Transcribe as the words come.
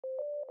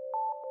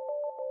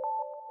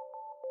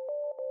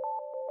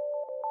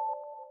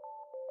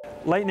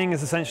Lightning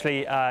is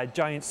essentially a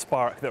giant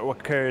spark that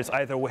occurs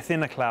either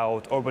within a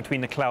cloud or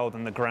between the cloud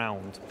and the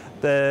ground.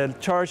 The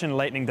charge in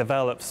lightning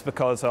develops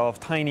because of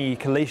tiny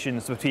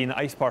collisions between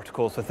ice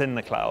particles within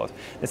the cloud.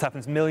 This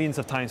happens millions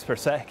of times per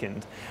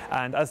second,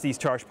 and as these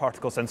charged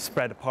particles then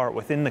spread apart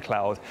within the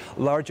cloud,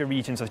 larger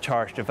regions of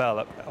charge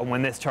develop, and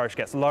when this charge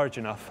gets large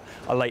enough,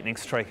 a lightning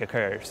strike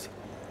occurs.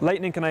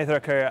 Lightning can either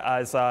occur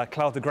as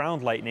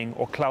cloud-to-ground lightning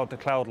or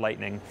cloud-to-cloud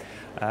lightning,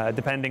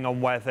 depending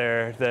on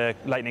whether the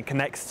lightning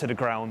connects to the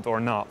ground or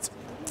not.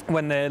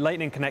 When the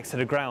lightning connects to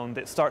the ground,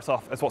 it starts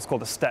off as what's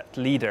called a stepped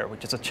leader,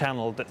 which is a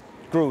channel that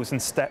grows in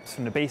steps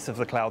from the base of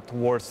the cloud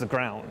towards the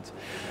ground.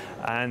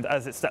 And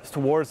as it steps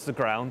towards the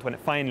ground, when it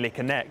finally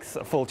connects,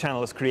 a full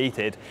channel is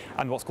created,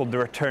 and what's called the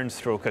return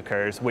stroke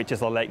occurs, which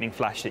is a lightning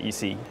flash that you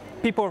see.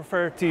 People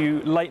refer to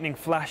lightning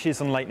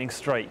flashes and lightning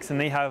strikes, and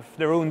they have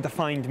their own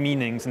defined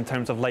meanings in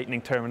terms of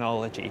lightning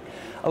terminology.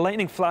 A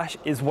lightning flash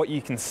is what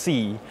you can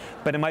see,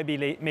 but it might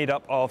be made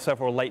up of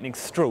several lightning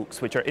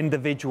strokes, which are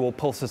individual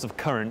pulses of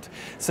current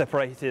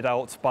separated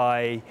out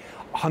by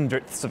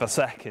hundredths of a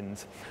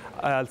second.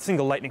 A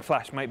single lightning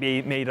flash might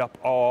be made up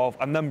of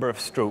a number of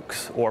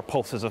strokes or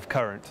pulses of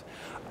current.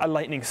 A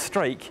lightning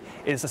strike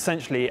is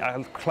essentially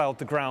a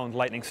cloud-to-ground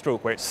lightning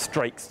stroke where it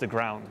strikes the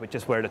ground, which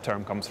is where the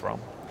term comes from.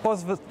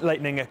 Positive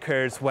lightning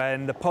occurs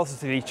when the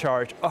positively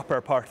charged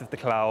upper part of the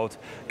cloud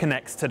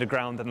connects to the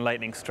ground in a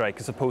lightning strike,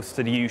 as opposed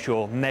to the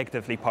usual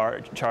negatively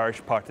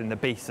charged part in the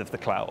base of the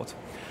cloud.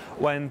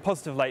 When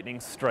positive lightning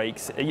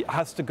strikes, it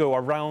has to go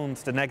around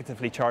the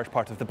negatively charged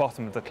part of the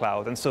bottom of the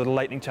cloud, and so the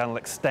lightning channel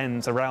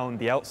extends around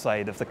the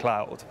outside of the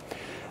cloud.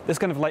 This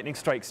kind of lightning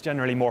strike is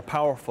generally more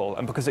powerful,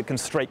 and because it can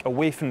strike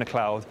away from the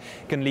cloud,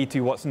 it can lead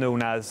to what's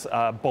known as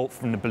a bolt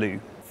from the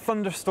blue.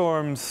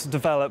 Thunderstorms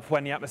develop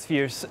when the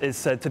atmosphere is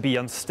said to be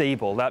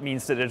unstable. That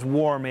means that there's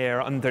warm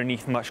air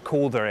underneath much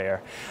colder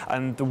air,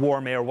 and the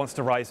warm air wants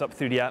to rise up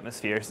through the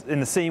atmosphere in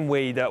the same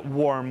way that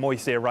warm,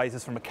 moist air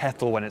rises from a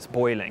kettle when it's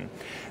boiling.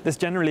 This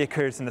generally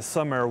occurs in the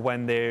summer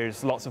when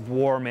there's lots of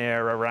warm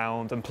air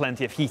around and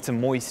plenty of heat and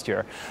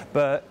moisture,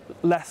 but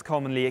less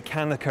commonly it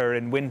can occur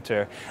in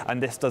winter,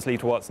 and this does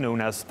lead to what's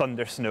known as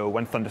thundersnow,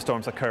 when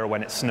thunderstorms occur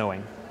when it's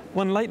snowing.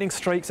 When lightning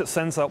strikes, it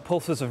sends out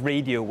pulses of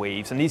radio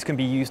waves, and these can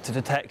be used to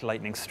detect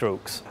lightning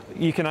strokes.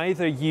 You can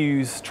either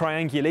use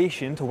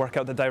triangulation to work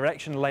out the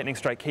direction the lightning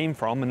strike came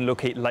from and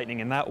locate lightning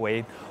in that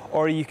way,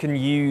 or you can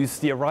use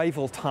the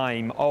arrival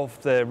time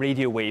of the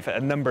radio wave at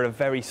a number of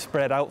very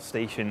spread out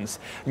stations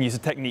and use a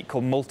technique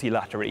called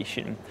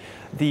multilateration.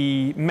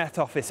 The Met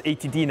Office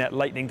ATDNet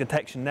lightning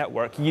detection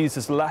network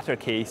uses the latter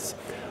case,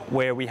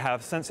 where we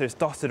have sensors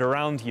dotted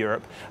around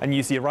Europe and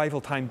use the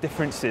arrival time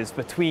differences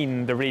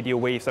between the radio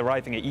waves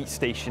arriving at each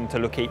station to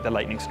locate the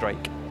lightning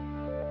strike.